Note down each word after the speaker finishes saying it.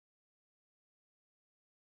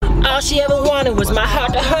All she ever wanted was my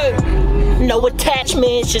heart to hurt. No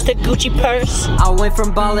attachments, just a Gucci purse. I went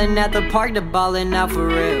from ballin' at the park to ballin' out for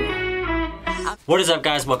real. What is up,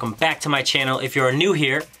 guys? Welcome back to my channel. If you're new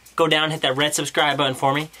here, go down and hit that red subscribe button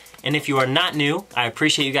for me. And if you are not new, I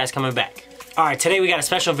appreciate you guys coming back. Alright, today we got a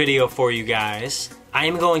special video for you guys. I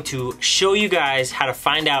am going to show you guys how to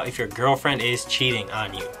find out if your girlfriend is cheating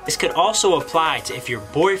on you. This could also apply to if your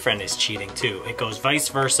boyfriend is cheating too. It goes vice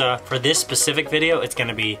versa. For this specific video, it's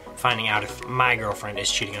gonna be finding out if my girlfriend is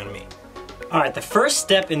cheating on me. Alright, the first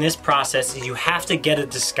step in this process is you have to get a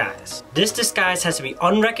disguise. This disguise has to be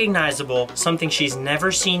unrecognizable, something she's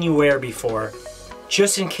never seen you wear before,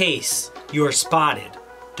 just in case you are spotted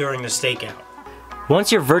during the stakeout.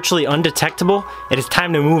 Once you're virtually undetectable, it is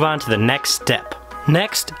time to move on to the next step.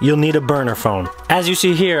 Next, you'll need a burner phone. As you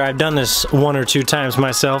see here, I've done this 1 or 2 times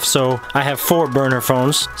myself, so I have 4 burner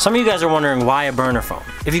phones. Some of you guys are wondering why a burner phone.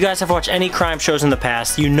 If you guys have watched any crime shows in the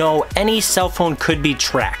past, you know any cell phone could be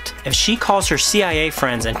tracked. If she calls her CIA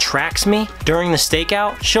friends and tracks me during the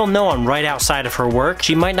stakeout, she'll know I'm right outside of her work.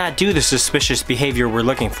 She might not do the suspicious behavior we're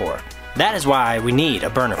looking for. That is why we need a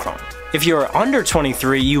burner phone. If you're under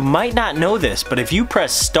 23, you might not know this, but if you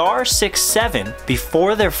press *67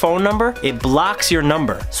 before their phone number, it blocks your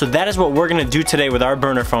number. So that is what we're gonna do today with our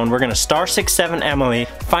burner phone. We're gonna *67 Emily,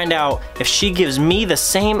 find out if she gives me the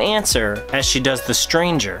same answer as she does the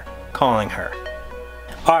stranger calling her.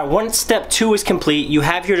 Alright, once step 2 is complete, you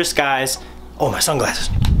have your disguise. Oh, my sunglasses.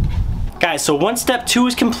 Guys, so once step 2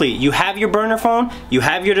 is complete, you have your burner phone, you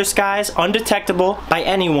have your disguise, undetectable by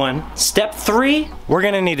anyone. Step 3, we're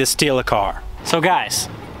gonna need to steal a car. So guys,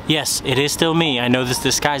 yes, it is still me. I know this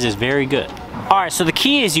disguise is very good. Alright, so the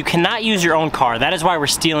key is you cannot use your own car. That is why we're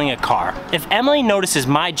stealing a car. If Emily notices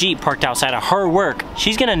my Jeep parked outside of her work,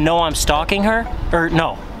 she's gonna know I'm stalking her. Or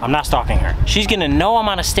no, I'm not stalking her. She's gonna know I'm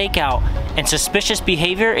on a stakeout and suspicious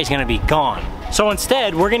behavior is gonna be gone. So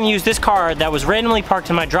instead, we're gonna use this car that was randomly parked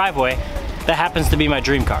in my driveway that happens to be my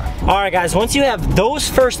dream car. Alright guys, once you have those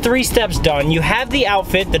first 3 steps done, you have the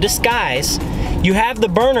outfit, the disguise, you have the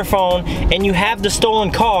burner phone, and you have the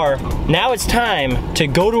stolen car. Now it's time to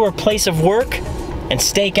go to her place of work and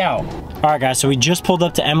stake out. Alright guys, so we just pulled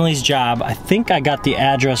up to Emily's job. I think I got the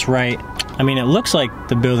address right. I mean, it looks like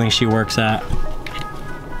the building she works at.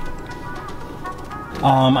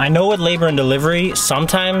 I know with labor and delivery,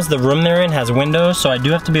 sometimes the room they're in has windows, so I do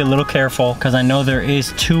have to be a little careful because I know there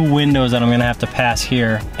is 2 windows that I'm gonna have to pass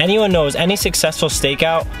here. Anyone knows any successful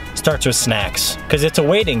stakeout starts with snacks because it's a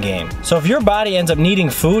waiting game. So if your body ends up needing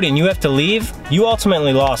food and you have to leave, you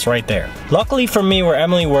ultimately lost right there. Luckily for me, where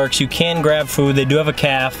Emily works, you can grab food. They do have a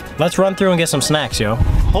calf. Let's run through and get some snacks, yo.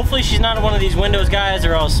 Hopefully she's not in one of these windows, guys,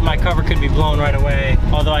 or else my cover could be blown right away.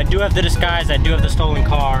 Although I do have the disguise, I do have the stolen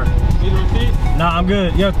car. Nah, I'm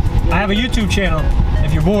good. Yo, I have a YouTube channel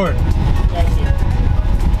if you're bored.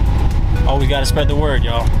 Always gotta spread the word,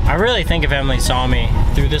 y'all. I really think if Emily saw me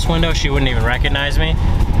through this window, she wouldn't even recognize me.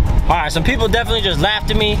 Alright, some people definitely just laughed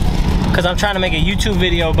at me because I'm trying to make a YouTube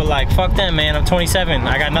video, but like, fuck them, man. I'm 27.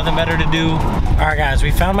 I got nothing better to do. Alright, guys, we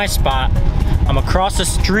found my spot. I'm across the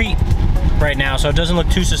street right now, so it doesn't look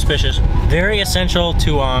too suspicious. Very essential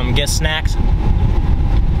to get snacks.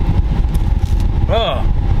 Oh,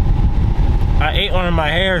 I ate one of my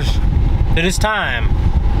hairs. It is time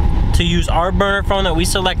to use our burner phone that we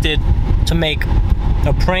selected to make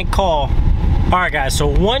a prank call. Alright guys, so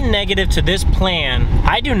one negative to this plan,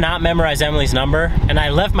 I do not memorize Emily's number and I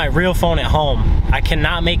left my real phone at home. I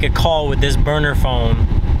cannot make a call with this burner phone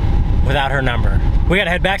without her number. We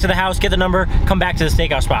gotta head back to the house, get the number, come back to the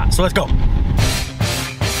stakeout spot. So let's go.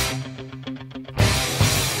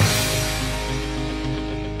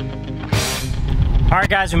 Alright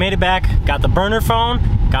guys, we made it back. Got the burner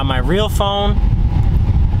phone, got my real phone.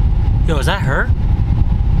 Yo, is that her?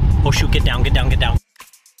 Oh shoot, get down, get down, get down.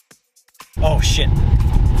 Oh shit,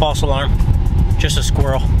 false alarm. Just a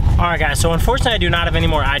squirrel. Alright guys, so unfortunately I do not have any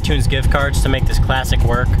more iTunes gift cards to make this classic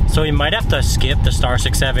work. So we might have to skip the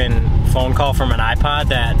 *67 phone call from an iPod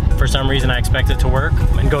that for some reason I expected to work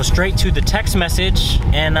and go straight to the text message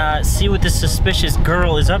and see what this suspicious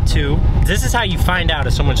girl is up to. This is how you find out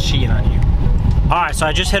if someone's cheating on you. Alright, so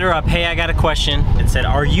I just hit her up, hey, I got a question. It said,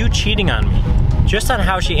 are you cheating on me? Just on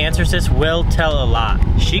how she answers this will tell a lot.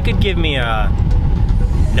 She could give me a,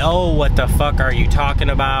 no, what the fuck are you talking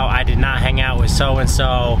about? I did not hang out with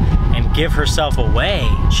so-and-so, and give herself away.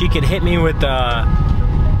 She could hit me with the,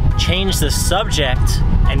 change the subject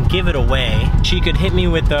and give it away. She could hit me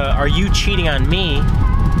with the, are you cheating on me?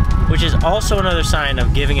 Which is also another sign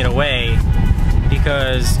of giving it away,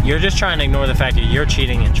 because you're just trying to ignore the fact that you're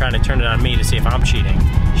cheating and trying to turn it on me to see if I'm cheating.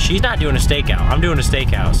 She's not doing a stakeout. I'm doing a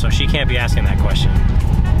stakeout, so she can't be asking that question.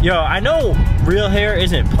 Yo, I know real hair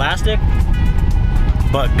isn't plastic,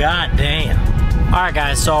 but goddamn. All right,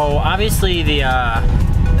 guys. So obviously the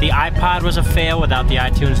iPod was a fail without the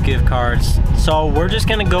iTunes gift cards. So we're just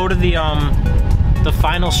gonna go to the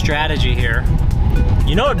final strategy here.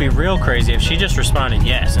 You know, it'd be real crazy if she just responded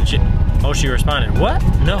yes, and she responded what?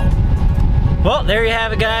 No. Well, there you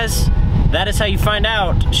have it, guys. That is how you find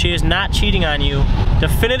out she is not cheating on you.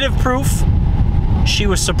 Definitive proof. She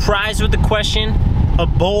was surprised with the question. A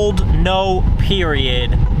bold no,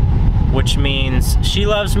 period. Which means she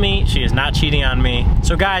loves me, she is not cheating on me.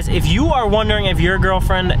 So guys, if you are wondering if your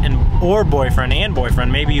girlfriend or boyfriend,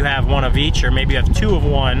 maybe you have one of each, or maybe you have two of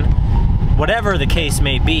one, whatever the case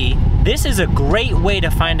may be, this is a great way to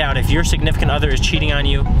find out if your significant other is cheating on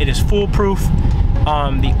you. It is foolproof.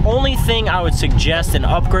 The only thing I would suggest an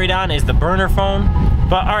upgrade on is the burner phone.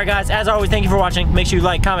 But all right, guys, as always, thank you for watching. Make sure you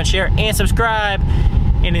like, comment, share, and subscribe.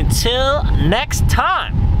 And until next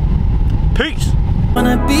time, peace.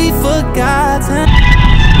 Wanna be forgotten.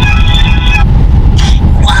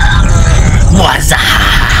 What's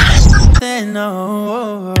up?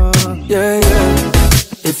 No, yeah, yeah.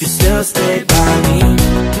 If you still stay by me.